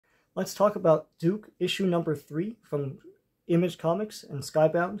let's talk about Duke issue number 3 from Image Comics and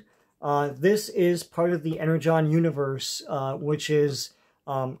Skybound. This is part of the Energon universe, which is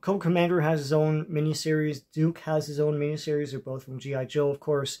Cobra Commander has his own miniseries, Duke has his own miniseries, they're both from G.I. Joe, of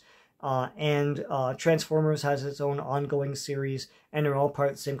course, and Transformers has its own ongoing series, and they're all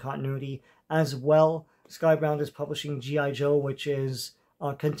part of the same continuity. As well, Skybound is publishing G.I. Joe, which is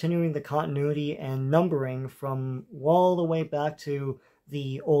continuing the continuity and numbering from all the way back to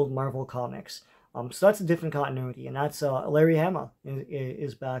the old Marvel comics. So that's a different continuity, and that's Larry Hama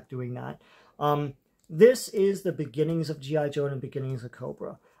is back doing that. This is the beginnings of G.I. Joe and the beginnings of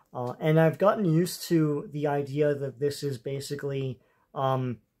Cobra. And I've gotten used to the idea that this is basically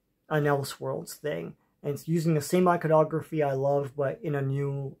an Elseworlds thing. And it's using the same iconography I love, but in a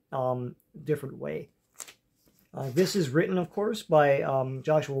new, different way. This is written, of course, by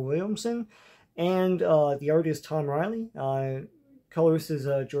Joshua Williamson, and the art is Tom Riley. Colorist is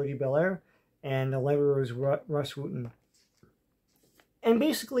Jordi Belair, and the letterer is Russ Wooten. And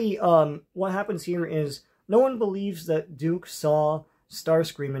basically, what happens here is no one believes that Duke saw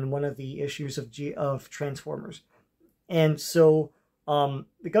Starscream in one of the issues of Transformers. And so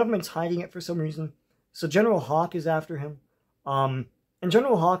the government's hiding it for some reason. So General Hawk is after him. And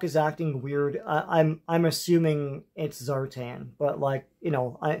General Hawk is acting weird. I'm assuming it's Zartan, but like, you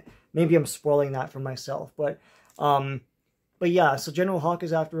know, maybe I'm spoiling that for myself. But yeah, so General Hawk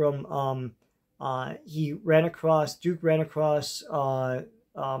is after him. Duke ran across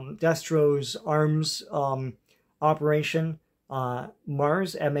Destro's arms operation,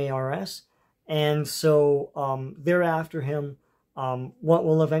 Mars, M-A-R-S, and so they're after him. What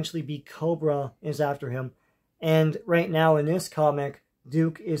will eventually be Cobra is after him, and right now in this comic,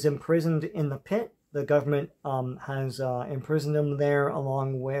 Duke is imprisoned in the pit. The government has imprisoned him there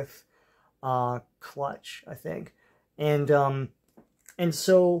along with Clutch, I think, and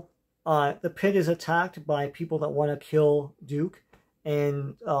so the pit is attacked by people that want to kill Duke,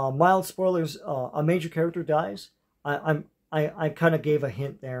 and mild spoilers, a major character dies. I kind of gave a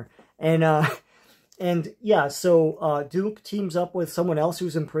hint there, and yeah, so Duke teams up with someone else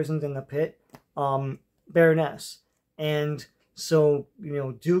who's imprisoned in the pit, Baroness, and so, you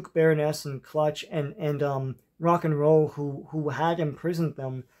know, Duke, Baroness, and Clutch, and Rock and Roll, who had imprisoned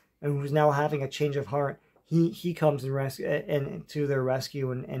them, and who's now having a change of heart, he comes and to their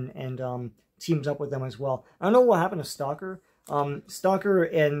rescue and teams up with them as well. I don't know what happened to Stalker. Stalker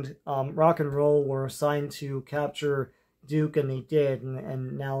and Rock and Roll were assigned to capture Duke, and they did,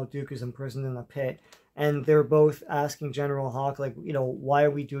 and now Duke is imprisoned in the pit. And they're both asking General Hawk, like, you know, why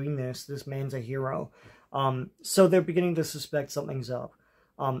are we doing this? This man's a hero. So they're beginning to suspect something's up.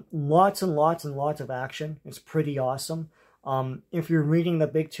 Lots and lots and lots of action. It's pretty awesome. If you're reading the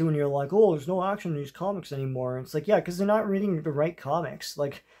big two and you're like, oh, there's no action in these comics anymore. It's like, yeah, because they're not reading the right comics.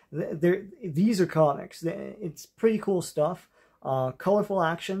 Like, these are comics. It's pretty cool stuff. Colorful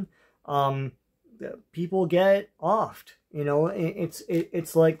action. People get offed. You know,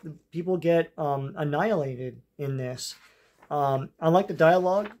 it's like people get annihilated in this. I like the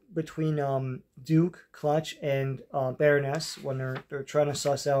dialogue between Duke, Clutch, and Baroness when they're trying to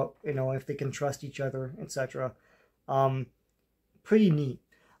suss out, you know, if they can trust each other, etc. Pretty neat.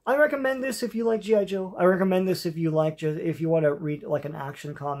 I recommend this if you like G.I. Joe. I recommend this if you want to read like an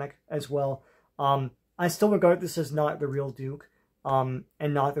action comic as well. I still regard this as not the real Duke, and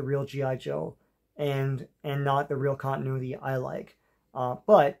not the real G.I. Joe, and not the real continuity I like.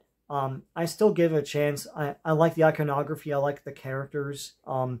 But I still give it a chance. I like the iconography. I like the characters.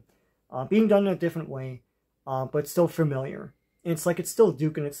 Being done in a different way, but still familiar. It's like it's still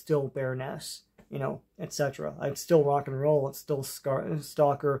Duke and it's still Baroness, you know, etc. It's still Rock and Roll. It's still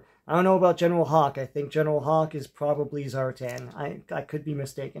Stalker. I don't know about General Hawk. I think General Hawk is probably Zartan. I could be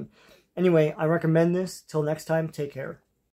mistaken. Anyway, I recommend this. Till next time, take care.